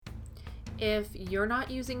If you're not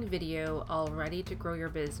using video already to grow your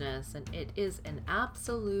business, and it is an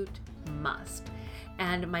absolute must.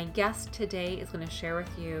 And my guest today is going to share with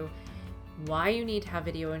you why you need to have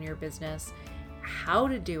video in your business, how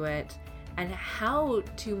to do it, and how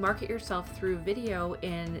to market yourself through video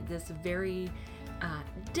in this very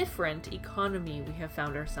different economy we have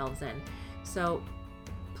found ourselves in. So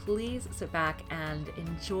please sit back and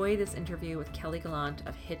enjoy this interview with Kelly Gallant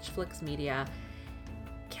of Hitchflix Media.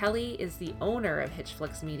 Kelly is the owner of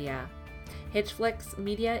Hitchflix Media. Hitchflix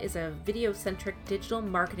Media is a video-centric digital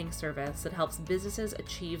marketing service that helps businesses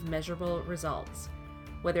achieve measurable results.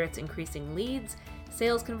 Whether it's increasing leads,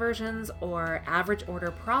 sales conversions, or average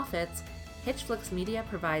order profits, Hitchflix Media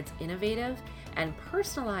provides innovative and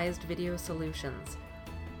personalized video solutions.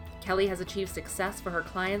 Kelly has achieved success for her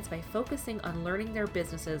clients by focusing on learning their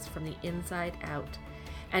businesses from the inside out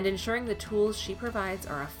and ensuring the tools she provides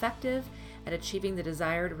are effective at achieving the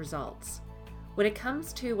desired results. When it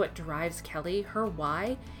comes to what drives Kelly, her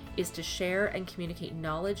why is to share and communicate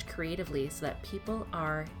knowledge creatively so that people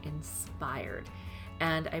are inspired.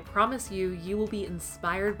 And I promise you, you will be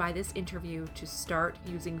inspired by this interview to start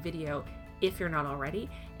using video if you're not already,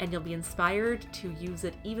 and you'll be inspired to use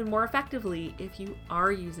it even more effectively if you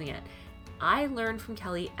are using it. I learn from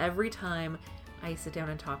Kelly every time I sit down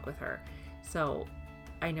and talk with her. So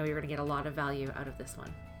I know you're going to get a lot of value out of this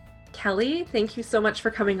one. Kelly, thank you so much for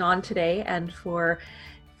coming on today and for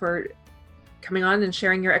coming on and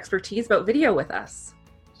sharing your expertise about video with us.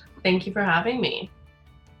 Thank you for having me.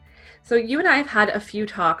 So you and I have had a few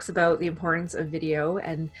talks about the importance of video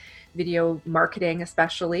and video marketing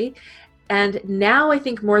especially. And now I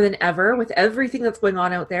think more than ever, with everything that's going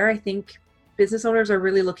on out there, I think business owners are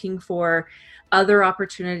really looking for other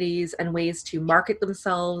opportunities and ways to market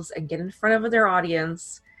themselves and get in front of their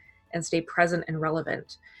audience and stay present and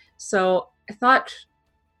relevant. So I thought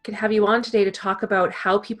I could have you on today to talk about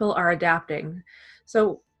how people are adapting.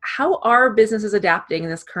 So how are businesses adapting in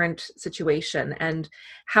this current situation, and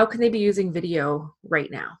how can they be using video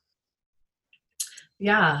right now?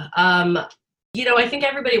 Yeah. I think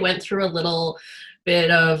everybody went through a little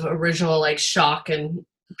bit of original shock and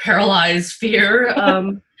paralyzed fear.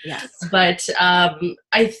 Yes. But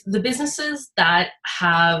the businesses that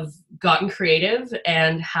have gotten creative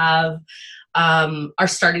and are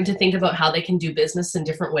starting to think about how they can do business in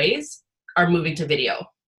different ways are moving to video.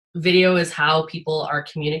 Video is how people are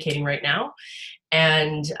communicating right now.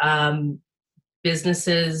 And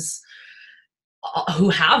businesses who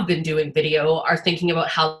have been doing video are thinking about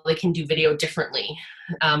how they can do video differently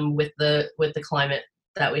with the climate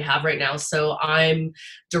that we have right now. So I'm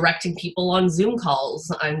directing people on Zoom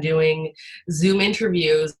calls. I'm doing Zoom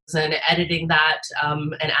interviews and editing that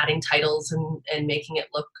and adding titles and making it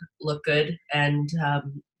look good and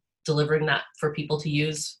delivering that for people to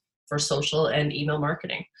use for social and email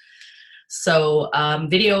marketing. So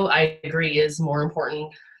video, I agree, is more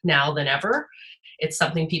important now than ever. It's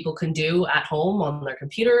something people can do at home on their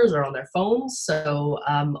computers or on their phones. So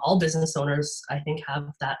all business owners, I think, have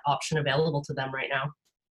that option available to them right now.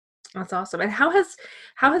 That's awesome. And how has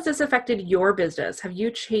this affected your business? Have you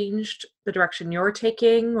changed the direction you're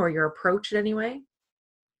taking or your approach in any way?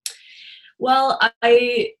 Well,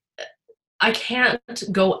 I can't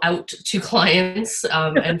go out to clients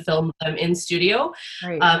and film them in studio.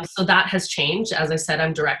 Right. So that has changed. As I said,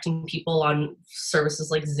 I'm directing people on services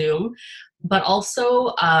like Zoom. But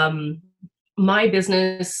also, my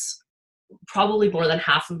business, probably more than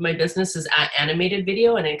half of my business is at animated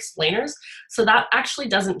video and explainers. So that actually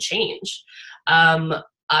doesn't change.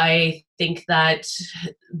 I think that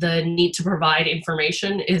the need to provide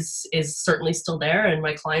information is certainly still there, and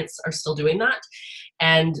my clients are still doing that.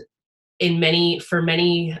 And for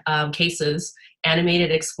many cases,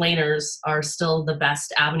 animated explainers are still the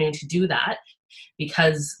best avenue to do that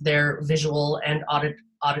because they're visual and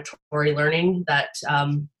auditory learning that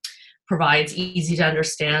provides easy to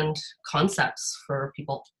understand concepts for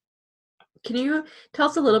people. Can you tell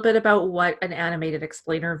us a little bit about what an animated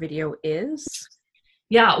explainer video is?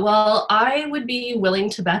 Yeah, well, I would be willing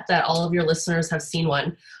to bet that all of your listeners have seen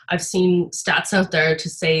one. I've seen stats out there to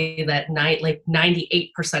say that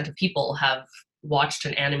 98% of people have watched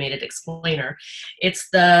an animated explainer.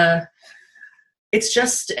 It's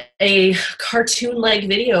just a cartoon-like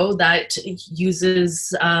video that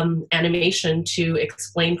uses animation to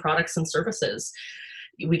explain products and services.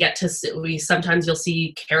 Sometimes you'll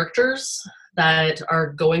see characters that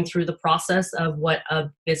are going through the process of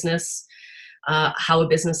how a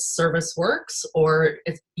business service works, or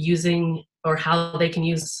how they can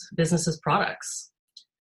use businesses' products.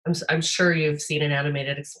 I'm sure you've seen an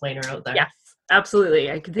animated explainer out there. Yes,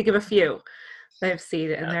 absolutely. I can think of a few that I've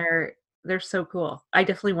seen, and They're so cool. I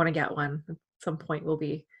definitely want to get one. At some point we'll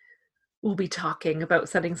be talking about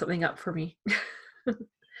setting something up for me.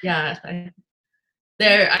 Yeah,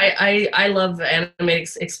 I love animated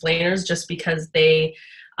explainers just because they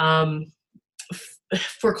um,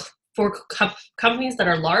 for companies that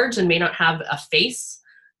are large and may not have a face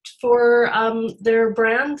for their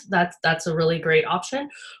brand, that's a really great option.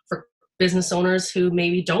 For business owners who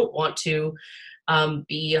maybe don't want to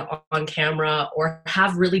be on camera or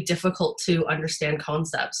have really difficult to understand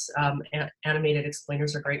concepts, animated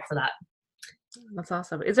explainers are great for that. That's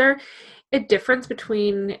awesome. Is there a difference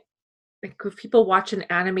between, like, if people watch an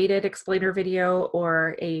animated explainer video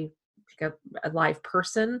or a live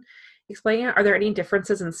person explaining it? Are there any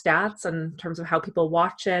differences in stats in terms of how people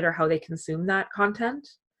watch it or how they consume that content?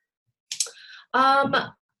 Um,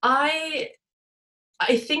 I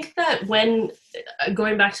I think that when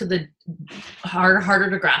going back to the harder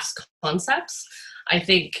to grasp concepts, I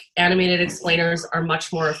think animated explainers are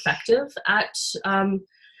much more effective at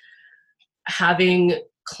having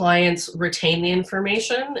clients retain the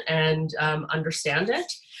information and understand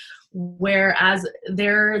it. Whereas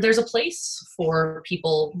there's a place for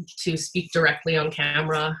people to speak directly on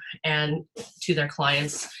camera and to their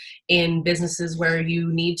clients in businesses where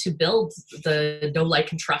you need to build the know,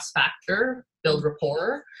 like, and trust factor, build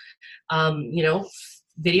rapport. You know,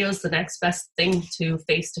 video is the next best thing to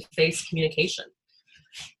face-to-face communication.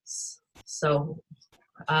 So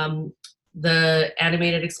the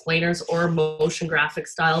animated explainers or motion graphic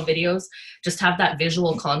style videos just have that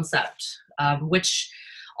visual concept, which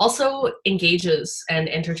also engages and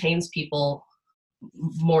entertains people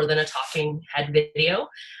more than a talking head video.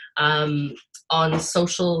 On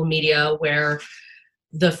social media, where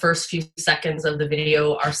the first few seconds of the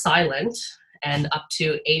video are silent, and up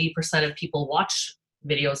to 80% of people watch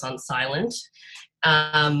videos on silent,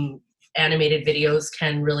 animated videos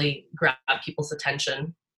can really grab people's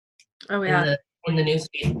attention. Oh yeah. In the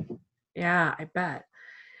newsfeed. Yeah, I bet.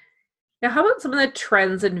 Now, how about some of the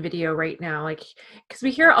trends in video right now? Like, because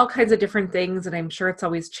we hear all kinds of different things, and I'm sure it's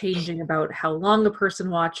always changing about how long a person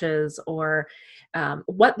watches or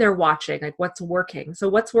what they're watching, like what's working. So,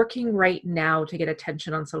 what's working right now to get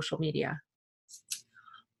attention on social media?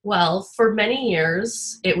 Well, for many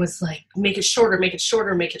years, it was like, make it shorter, make it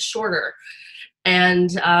shorter, make it shorter.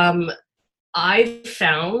 And I've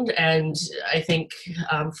found, and I think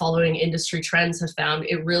following industry trends have found,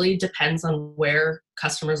 it really depends on where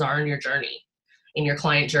customers are in your journey, in your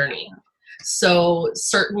client journey. So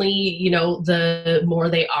certainly, you know, the more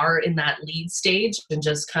they are in that lead stage and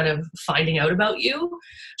just kind of finding out about you,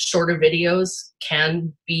 shorter videos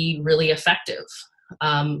can be really effective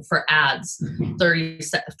for ads, 30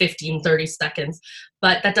 seconds.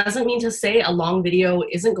 But that doesn't mean to say a long video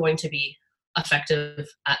isn't going to be effective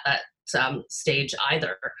at that stage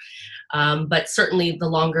either. But certainly the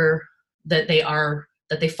longer that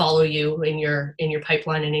they follow you in your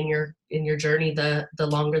pipeline and in your journey, the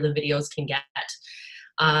longer the videos can get.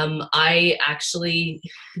 I actually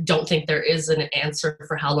don't think there is an answer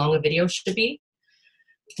for how long a video should be.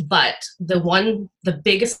 But the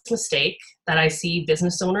biggest mistake that I see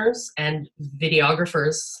business owners and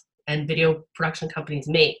videographers and video production companies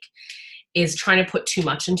make is trying to put too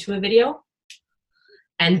much into a video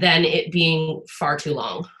and then it being far too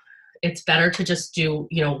long. It's better to just do,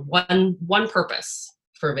 you know, one purpose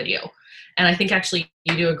for a video. And I think actually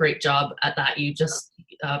you do a great job at that. You just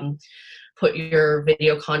put your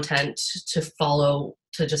video content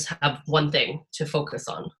to just have one thing to focus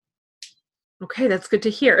on. Okay, that's good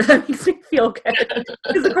to hear. That makes me feel good.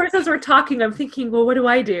 Because of course, as we're talking, I'm thinking, well, what do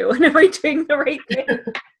I do? And am I doing the right thing?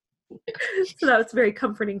 So that was very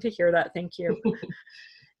comforting to hear that. Thank you.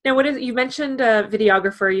 Now, you mentioned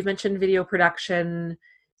videographer, you mentioned video production.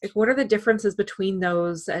 Like, what are the differences between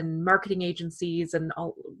those and marketing agencies and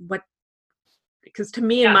all what? Because to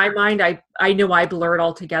me, in my mind, I know I blur it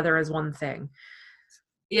all together as one thing.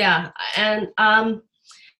 Yeah, and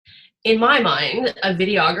in my mind, a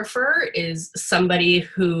videographer is somebody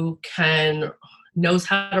who knows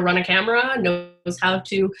how to run a camera, knows how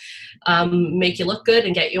to make you look good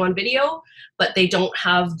and get you on video, but they don't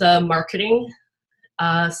have the marketing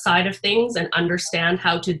side of things and understand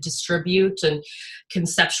how to distribute and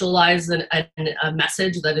conceptualize a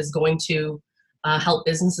message that is going to help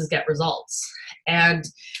businesses get results. And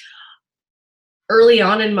early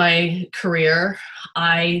on in my career,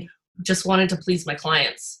 I just wanted to please my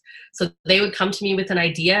clients. So they would come to me with an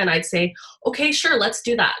idea and I'd say, okay, sure, let's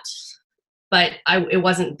do that. But they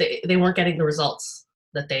weren't getting the results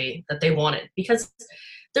that they wanted, because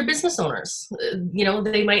they're business owners.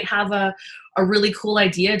 They might have a really cool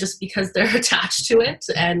idea just because they're attached to it,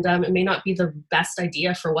 and it may not be the best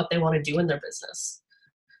idea for what they want to do in their business.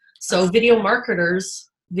 So video marketers,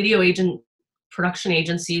 video production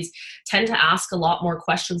agencies tend to ask a lot more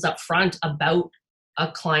questions up front about a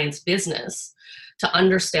client's business to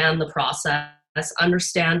understand the process,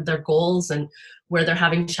 understand their goals and where they're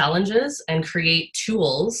having challenges, and create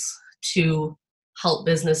tools to help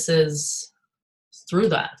businesses through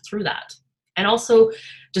that. And also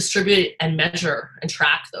distribute and measure and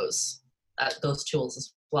track those tools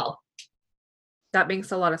as well. That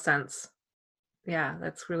makes a lot of sense. Yeah,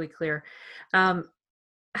 that's really clear.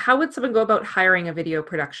 How would someone go about hiring a video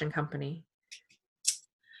production company?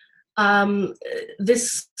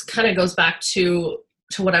 This kind of goes back to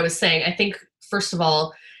what I was saying. I think, first of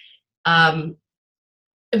all,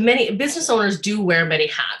 many business owners do wear many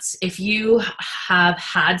hats. If you have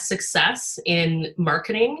had success in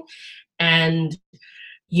marketing and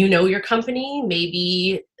you know your company,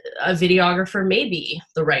 maybe a videographer may be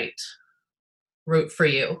the right route for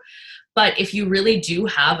you. But if you really do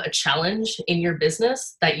have a challenge in your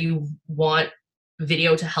business that you want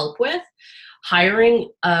video to help with, hiring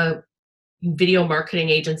a video marketing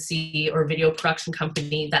agency or video production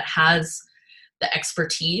company that has the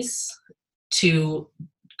expertise to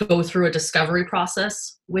go through a discovery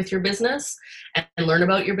process with your business and learn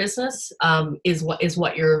about your business is what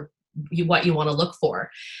you want to look for.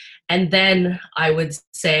 And then I would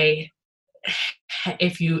say,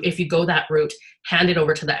 if you go that route, hand it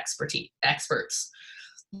over to the experts.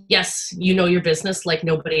 Yes, you know your business like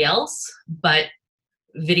nobody else, but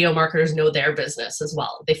video marketers know their business as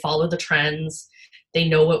well. They follow the trends, they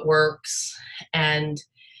know what works, and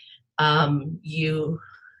you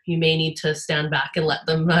may need to stand back and let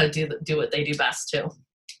them do what they do best too.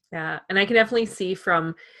 Yeah, and I can definitely see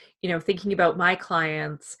from, thinking about my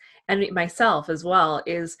clients and myself as well,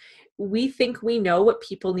 is we think we know what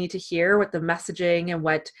people need to hear, what the messaging and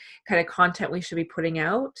what kind of content we should be putting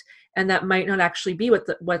out. And that might not actually be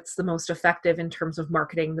what's the most effective in terms of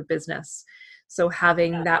marketing the business. So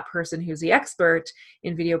having that person who's the expert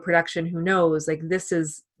in video production who knows, like,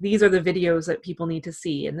 these are the videos that people need to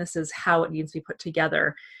see, and this is how it needs to be put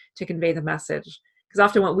together to convey the message. Because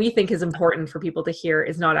often what we think is important for people to hear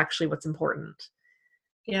is not actually what's important.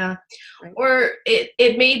 Yeah. Right. Or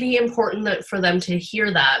it may be important for them to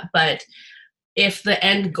hear that, but if the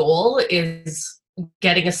end goal is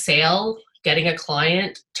getting a sale, getting a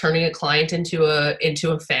client, turning a client into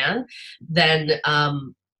a fan, then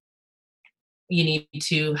you need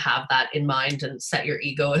to have that in mind and set your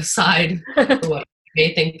ego aside for what you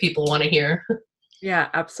may think people want to hear. Yeah,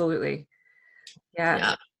 absolutely.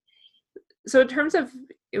 Yeah. So in terms of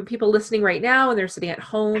people listening right now and they're sitting at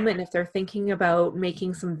home, and if they're thinking about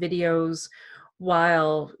making some videos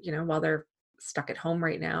while they're stuck at home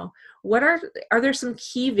right now, are there some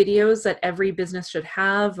key videos that every business should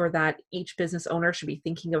have, or that each business owner should be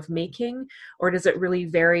thinking of making, or does it really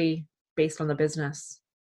vary based on the business?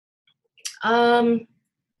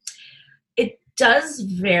 It does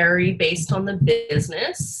vary based on the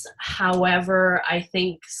business. However, I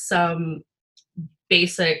think some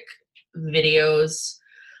basic videos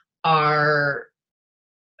are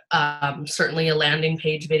certainly a landing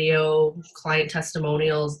page video, client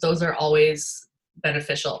testimonials. Those are always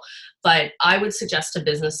beneficial. But I would suggest to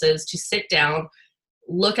businesses to sit down,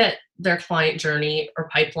 look at their client journey or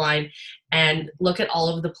pipeline, and look at all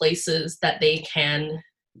of the places that they can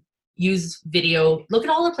use video. Look at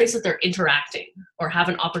all the places they're interacting or have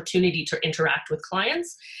an opportunity to interact with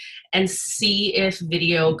clients, and see if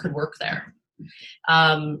video could work there.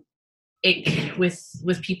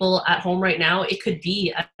 With people at home right now, it could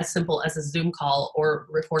be as simple as a Zoom call or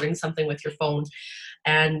recording something with your phone.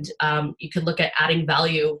 And you could look at adding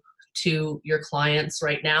value to your clients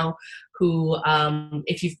right now who,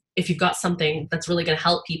 if you've got something that's really going to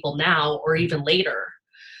help people now or even later,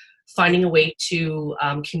 finding a way to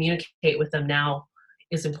communicate with them now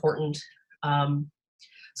is important.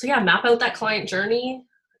 So yeah, map out that client journey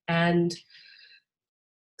and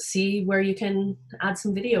see where you can add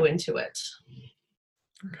some video into it.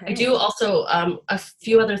 Okay. I do also a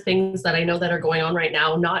few other things that I know that are going on right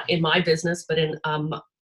now, not in my business, but in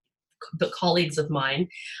the colleagues of mine.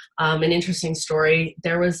 An interesting story.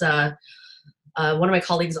 There was one of my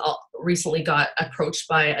colleagues recently got approached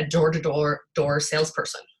by a door-to-door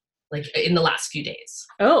salesperson, like in the last few days.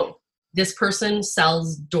 Oh. This person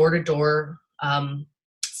sells door-to-door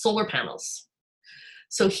solar panels.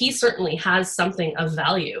 So he certainly has something of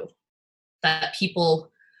value that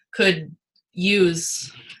people could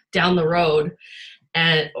use down the road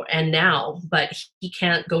and now, but he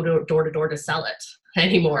can't go door to door to sell it.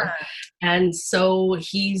 anymore. And so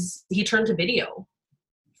he turned to video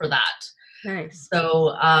for that. Nice.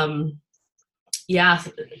 So yeah,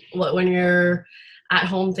 when you're at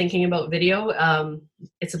home thinking about video,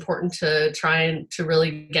 it's important to try and to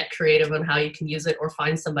really get creative on how you can use it, or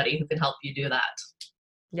find somebody who can help you do that.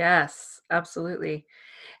 Yes, absolutely.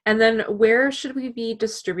 And then where should we be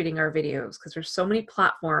distributing our videos? Because there's so many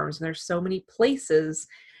platforms and there's so many places,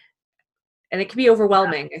 and it can be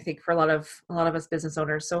overwhelming, I think, for a lot of us business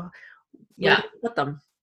owners. So where Yeah. do you put them?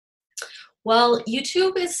 Well,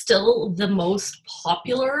 YouTube is still the most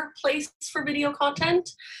popular place for video content.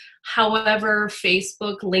 However,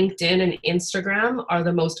 Facebook, LinkedIn, and Instagram are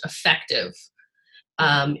the most effective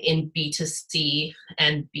in B2C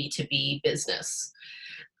and B2B business.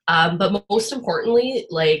 But most importantly,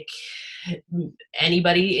 like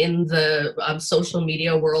anybody in the social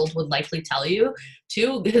media world would likely tell you,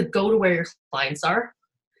 to go to where your clients are,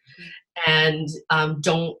 and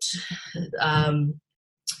don't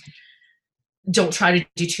try to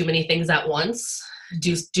do too many things at once.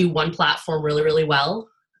 Do one platform really, really well,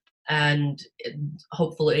 and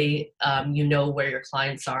hopefully you know where your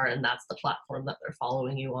clients are, and that's the platform that they're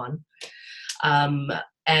following you on.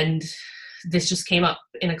 And this just came up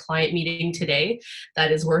in a client meeting today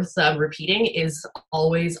that is worth repeating, is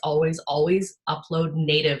always, always, always upload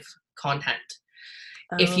native content.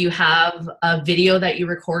 If you have a video that you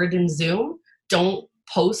recorded in Zoom, don't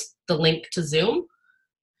post the link to Zoom.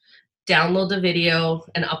 Download the video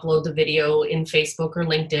and upload the video in Facebook or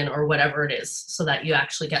LinkedIn or whatever it is, so that you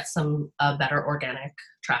actually get some better organic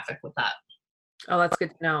traffic with that. Oh, that's good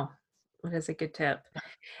to know. That is a good tip.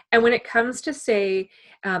 And when it comes to, say,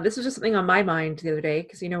 this was just something on my mind the other day,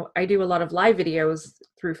 because, I do a lot of live videos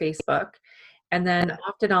through Facebook, and then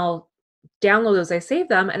often I'll download those, I save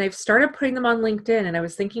them, and I've started putting them on LinkedIn. And I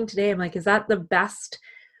was thinking today, I'm like, is that the best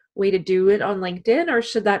way to do it on LinkedIn, or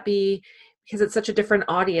should that be, because it's such a different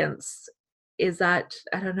audience, is that,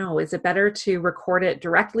 I don't know, is it better to record it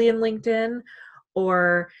directly in LinkedIn,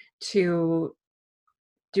 or to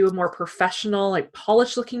do a more professional, like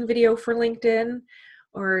polished looking video for LinkedIn,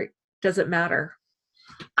 or does it matter?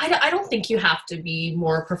 I don't think you have to be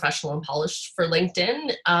more professional and polished for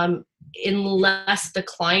LinkedIn, unless the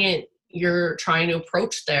client you're trying to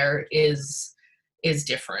approach there is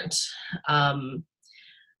different.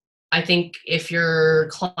 I think if your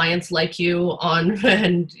clients like you on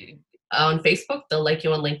and on Facebook, they'll like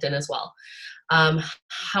you on LinkedIn as well.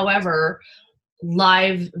 However,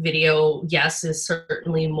 live video, yes, is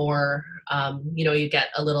certainly more, you get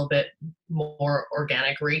a little bit more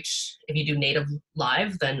organic reach if you do native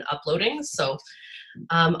live than uploading. So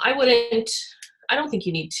I don't think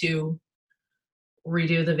you need to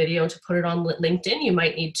redo the video to put it on LinkedIn. You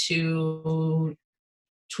might need to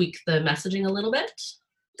tweak the messaging a little bit.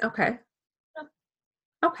 Okay.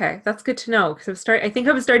 Okay, that's good to know, because I think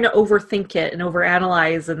I was starting to overthink it and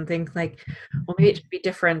overanalyze and think like, well, maybe it should be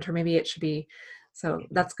different, or maybe it should be. So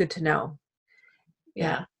that's good to know.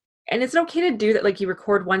 Yeah. And is it okay to do that? Like, you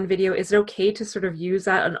record one video, is it okay to sort of use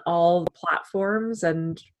that on all the platforms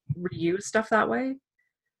and reuse stuff that way?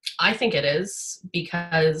 I think it is,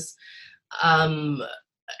 because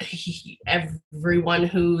everyone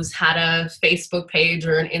who's had a Facebook page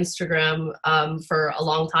or an Instagram for a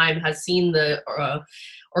long time has seen the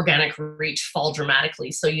organic reach fall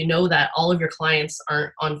dramatically. So that all of your clients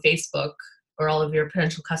aren't on Facebook, or all of your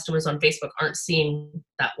potential customers on Facebook aren't seeing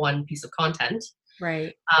that one piece of content.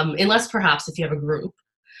 Right. Unless perhaps if you have a group,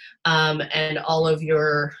 and all of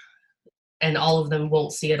them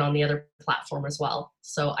won't see it on the other platform as well.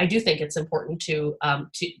 So I do think it's important to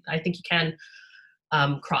I think you can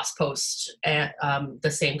cross post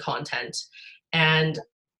the same content. And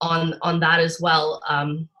on that as well,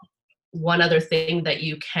 one other thing that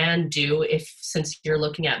you can do, since you're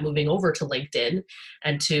looking at moving over to LinkedIn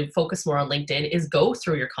and to focus more on LinkedIn, is go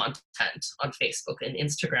through your content on Facebook and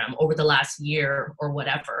Instagram over the last year or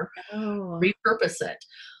whatever. Repurpose it.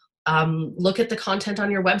 Look at the content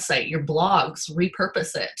on your website, your blogs,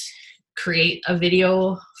 repurpose it. Create a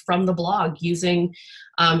video from the blog using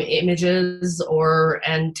images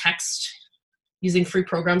and text, using free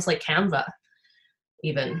programs like Canva.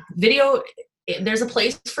 Even video, there's a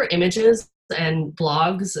place for images and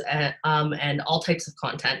blogs and all types of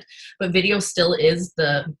content, but video still is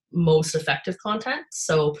the most effective content.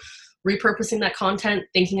 So repurposing that content,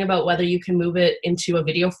 thinking about whether you can move it into a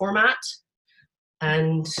video format,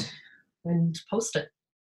 and post it.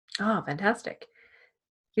 Oh, fantastic.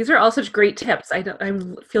 These are all such great tips. I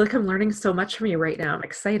feel like I'm learning so much from you right now. I'm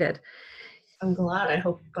excited. I'm glad. I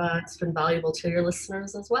hope it's been valuable to your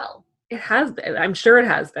listeners as well. It has been. I'm sure it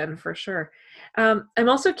has been, for sure. I'm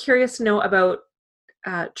also curious to know about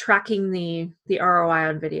tracking the ROI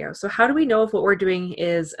on video. So how do we know if what we're doing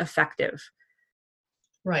is effective?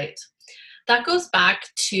 Right. That goes back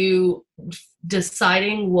to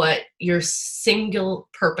deciding what your single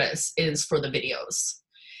purpose is for the videos.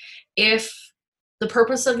 If the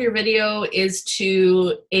purpose of your video is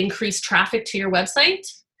to increase traffic to your website,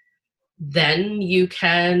 then you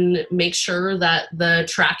can make sure that the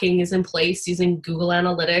tracking is in place using Google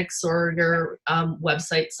Analytics or your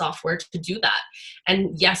website software to do that.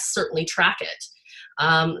 And yes, certainly track it.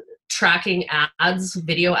 Tracking ads,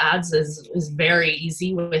 video ads is very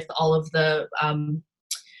easy with all of the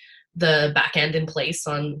back end in place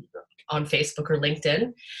on Facebook or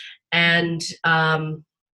LinkedIn. And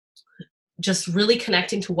just really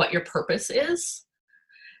connecting to what your purpose is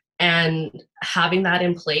and having that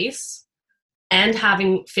in place and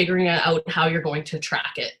figuring out how you're going to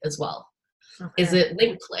track it as well. Okay. Is it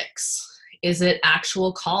link clicks? Is it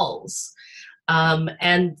actual calls?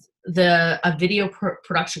 And a video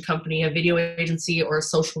production company, a video agency, or a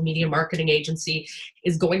social media marketing agency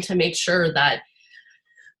is going to make sure that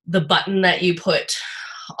the button that you put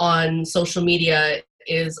on social media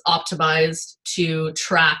is optimized to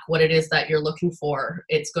track what it is that you're looking for.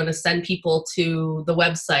 It's going to send people to the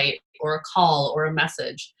website or a call or a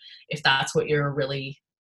message if that's what you're really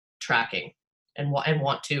tracking and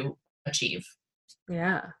want to achieve.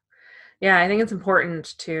 Yeah. Yeah, I think it's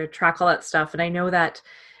important to track all that stuff. And I know that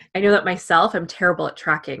myself, I'm terrible at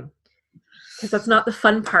tracking because that's not the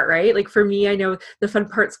fun part, right? Like for me, I know the fun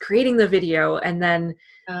part's creating the video and then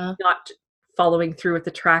not following through with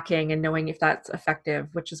the tracking and knowing if that's effective,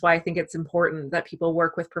 which is why I think it's important that people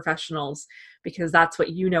work with professionals because that's what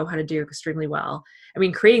you know how to do extremely well. I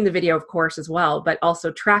mean, creating the video, of course, as well, but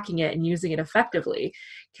also tracking it and using it effectively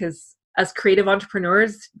because as creative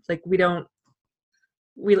entrepreneurs, like we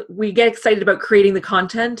get excited about creating the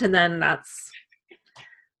content and then that's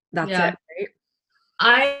it, right?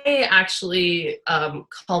 I actually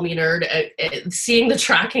call me nerd. Seeing the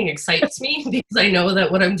tracking excites me because I know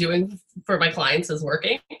that what I'm doing for my clients is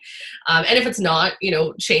working. And if it's not,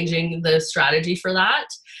 changing the strategy for that.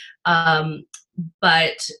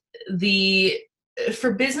 But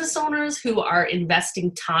for business owners who are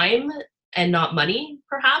investing time and not money,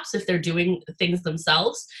 perhaps if they're doing things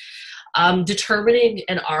themselves, determining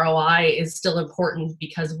an ROI is still important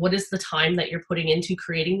because what is the time that you're putting into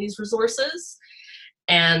creating these resources?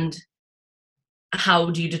 And how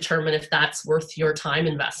do you determine if that's worth your time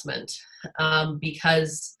investment?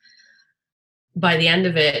 Because by the end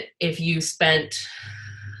of it, if you spent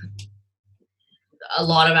a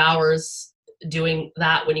lot of hours doing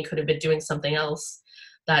that when you could have been doing something else,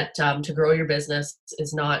 that to grow your business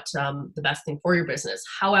is not the best thing for your business.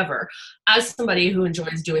 However, as somebody who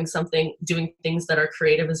enjoys doing things that are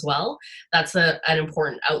creative as well, that's an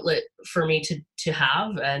important outlet for me to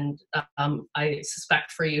have, and I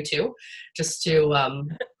suspect for you too, just to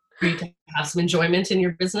for you to have some enjoyment in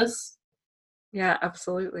your business. Yeah,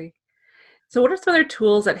 absolutely. So what are some other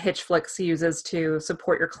tools that Hitchflix uses to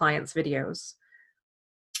support your clients' videos?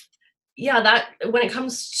 Yeah, that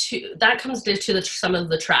comes to some of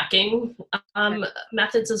the tracking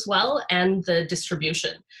methods as well, and the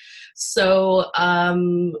distribution. So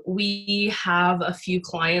we have a few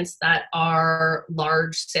clients that are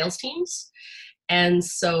large sales teams, and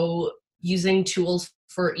so using tools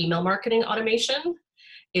for email marketing automation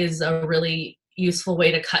is a really useful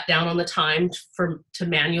way to cut down on the time to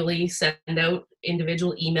manually send out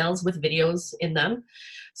individual emails with videos in them.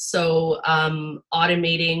 So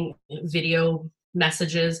automating video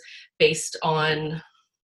messages based on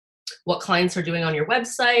what clients are doing on your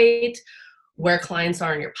website, where clients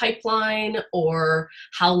are in your pipeline, or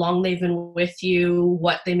how long they've been with you,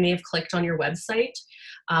 what they may have clicked on your website,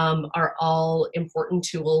 are all important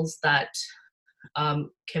tools that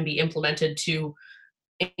can be implemented to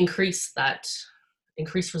increase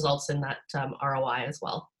results in that ROI as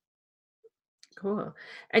well. Cool.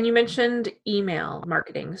 And you mentioned email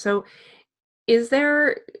marketing. So is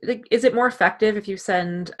it more effective if you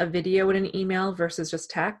send a video in an email versus just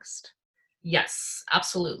text? Yes,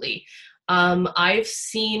 absolutely. I've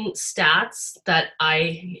seen stats that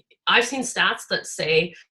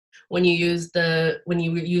say when you use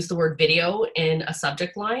the word video in a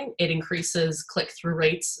subject line, it increases click-through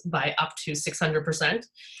rates by up to 600%.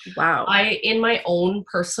 Wow. In my own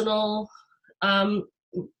personal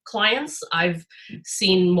clients, I've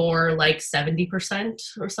seen more like 70%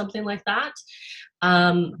 or something like that.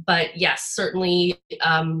 But yes, certainly.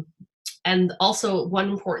 And also one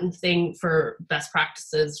important thing for best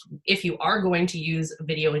practices, if you are going to use a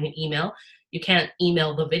video in an email, you can't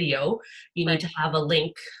email the video. You need to have a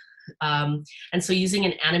link. And so using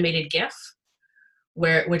an animated GIF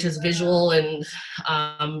which is visual and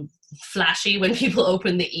flashy when people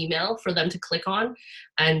open the email for them to click on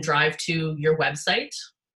and drive to your website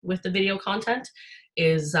with the video content,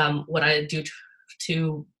 is what I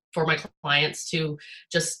do for my clients to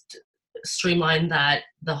just streamline that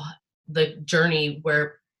the journey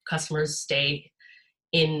where customers stay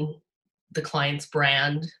in the client's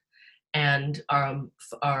brand and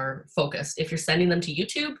are focused. If you're sending them to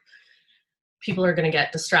YouTube, people are going to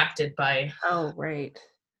get distracted by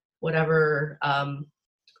whatever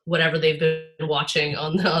they've been watching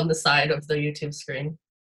on the side of the YouTube screen.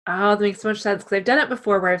 Oh, that makes so much sense, because I've done it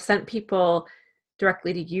before where I've sent people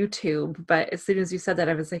directly to YouTube, but as soon as you said that,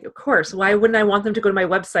 I was like, of course, why wouldn't I want them to go to my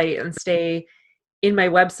website and stay in my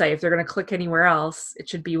website? If they're going to click anywhere else, it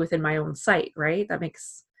should be within my own site, right? That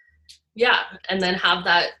makes... Yeah, and then have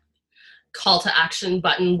that call to action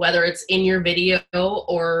button, whether it's in your video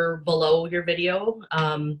or below your video,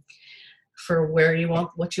 for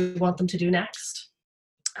what you want them to do next.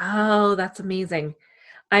 Oh, that's amazing.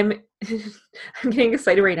 I'm getting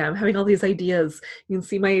excited right now. I'm having all these ideas. You can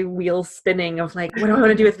see my wheels spinning of like, what do I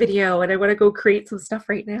want to do with video? And I want to go create some stuff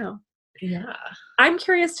right now. Yeah. I'm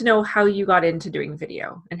curious to know how you got into doing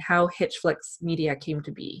video and how Hitchflix Media came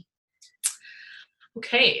to be.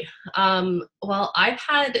 Okay. Well, I've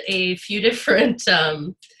had a few different,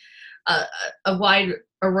 a wide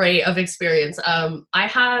array of experience.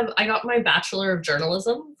 I got my Bachelor of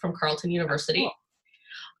Journalism from Carleton University. Cool.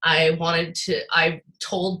 I'm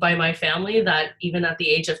told by my family that even at the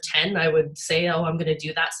age of 10, I would say, oh, I'm going to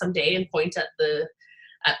do that someday, and point at the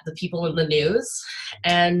people in the news.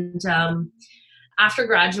 And after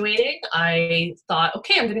graduating, I thought,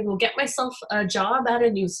 okay, I'm going to go get myself a job at a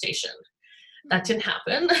news station. That didn't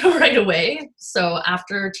happen right away. So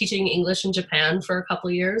after teaching English in Japan for a couple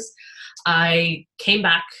of years, I came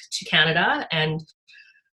back to Canada and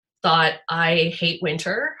thought, I hate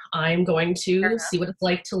winter. I'm going to see what it's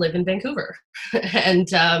like to live in Vancouver. And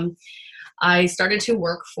I started to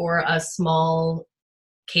work for a small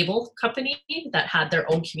cable company that had their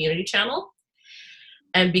own community channel.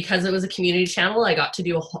 And because it was a community channel, I got to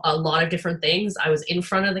do a lot of different things. I was in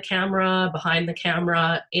front of the camera, behind the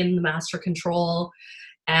camera, in the master control,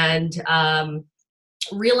 and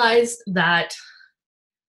realized that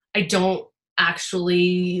I don't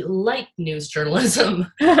actually like news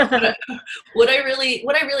journalism. What I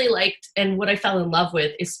really liked and what I fell in love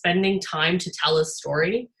with is spending time to tell a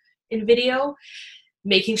story in video,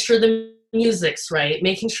 making sure the music's right,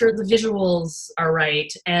 making sure the visuals are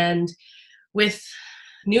right. And with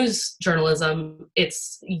news journalism,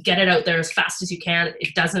 it's get it out there as fast as you can.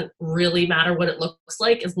 It doesn't really matter what it looks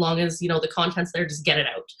like, as long as the content's there, just get it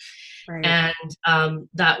out. Right. And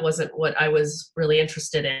that wasn't what I was really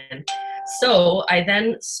interested in. So I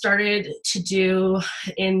then started to do,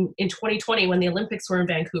 in 2020, when the Olympics were in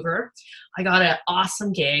Vancouver, I got an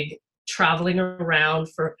awesome gig traveling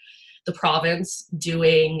around for the province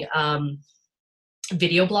doing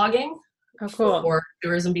video blogging. Oh, cool. For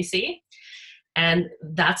Tourism BC. And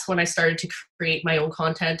that's when I started to create my own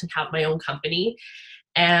content and have my own company.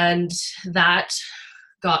 And that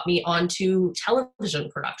got me onto television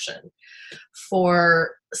production.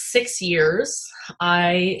 For 6 years,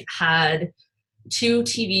 I had 2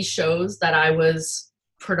 TV shows that I was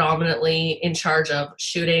predominantly in charge of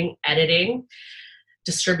shooting, editing,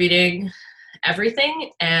 distributing,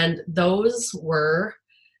 everything. And those were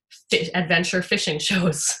adventure fishing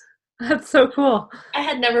shows. That's so cool. I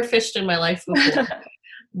had never fished in my life before.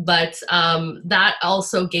 But that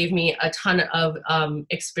also gave me a ton of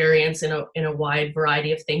experience in a wide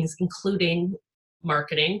variety of things, including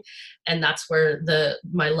marketing. And that's where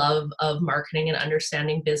my love of marketing and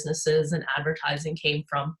understanding businesses and advertising came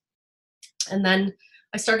from. And then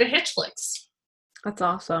I started Hitchflix. That's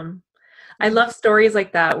awesome. I love stories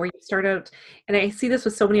like that, where you start out, and I see this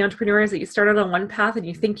with so many entrepreneurs, that you start out on one path and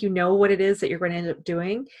you think you know what it is that you're going to end up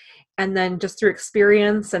doing. And then just through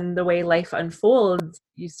experience and the way life unfolds,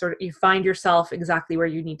 you find yourself exactly where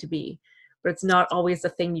you need to be. But it's not always the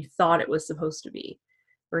thing you thought it was supposed to be,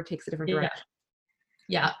 or it takes a different direction.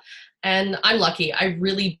 Yeah. And I'm lucky. I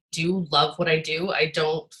really do love what I do. I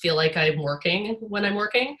don't feel like I'm working when I'm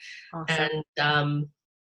working. Awesome. And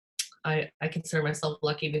I consider myself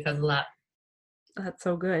lucky because of that. That's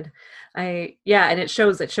so good. And it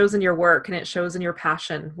shows in your work, and it shows in your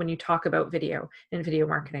passion when you talk about video and video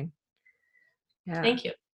marketing. Yeah. Thank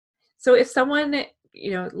you. So if someone,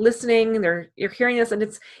 listening, you're hearing this, and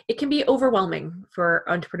it can be overwhelming for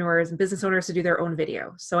entrepreneurs and business owners to do their own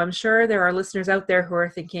video. So I'm sure there are listeners out there who are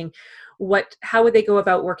thinking, how would they go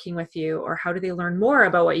about working with you, or how do they learn more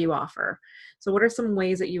about what you offer? So what are some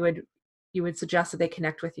ways that you would suggest that they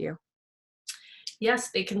connect with you?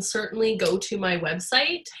 Yes, they can certainly go to my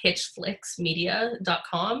website,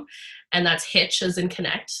 hitchflixmedia.com. And that's Hitch as in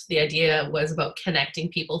connect. The idea was about connecting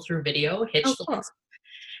people through video, Oh, cool. Hitchflix.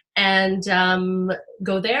 And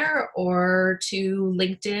go there, or to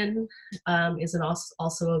LinkedIn is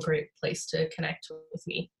also a great place to connect with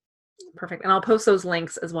me. Perfect. And I'll post those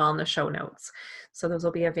links as well in the show notes. So those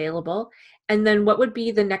will be available. And then what would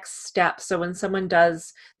be the next step? So when someone they're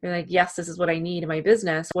like, yes, this is what I need in my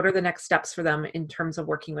business. What are the next steps for them in terms of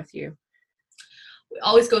working with you? We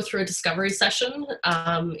always go through a discovery session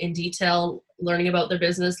in detail, learning about their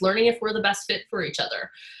business, learning if we're the best fit for each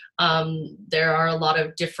other. There are a lot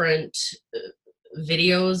of different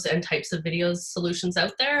videos and types of videos solutions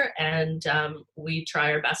out there, and we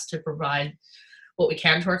try our best to provide what we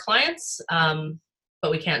can to our clients,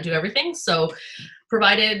 but we can't do everything. So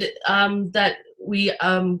provided that we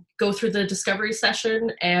go through the discovery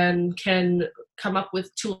session and can come up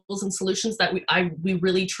with tools and solutions that we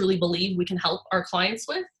really truly believe we can help our clients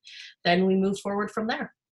with, then we move forward from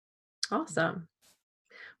there. Awesome.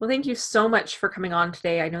 Well, thank you so much for coming on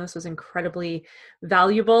today. I know this was incredibly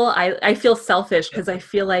valuable. I feel selfish because I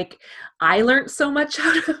feel like I learned so much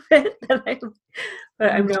out of it,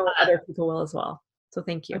 but I know other people will as well. So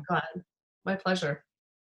thank you. My pleasure.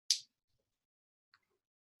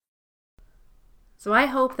 So I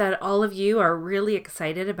hope that all of you are really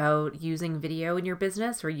excited about using video in your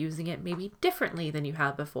business, or using it maybe differently than you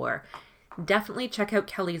have before. Definitely check out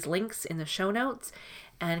Kelly's links in the show notes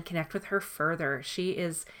and connect with her further. She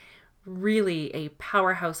is really a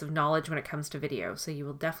powerhouse of knowledge when it comes to video, so you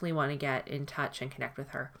will definitely want to get in touch and connect with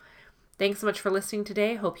her. Thanks so much for listening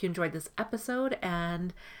today. Hope you enjoyed this episode,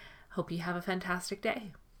 and hope you have a fantastic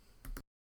day.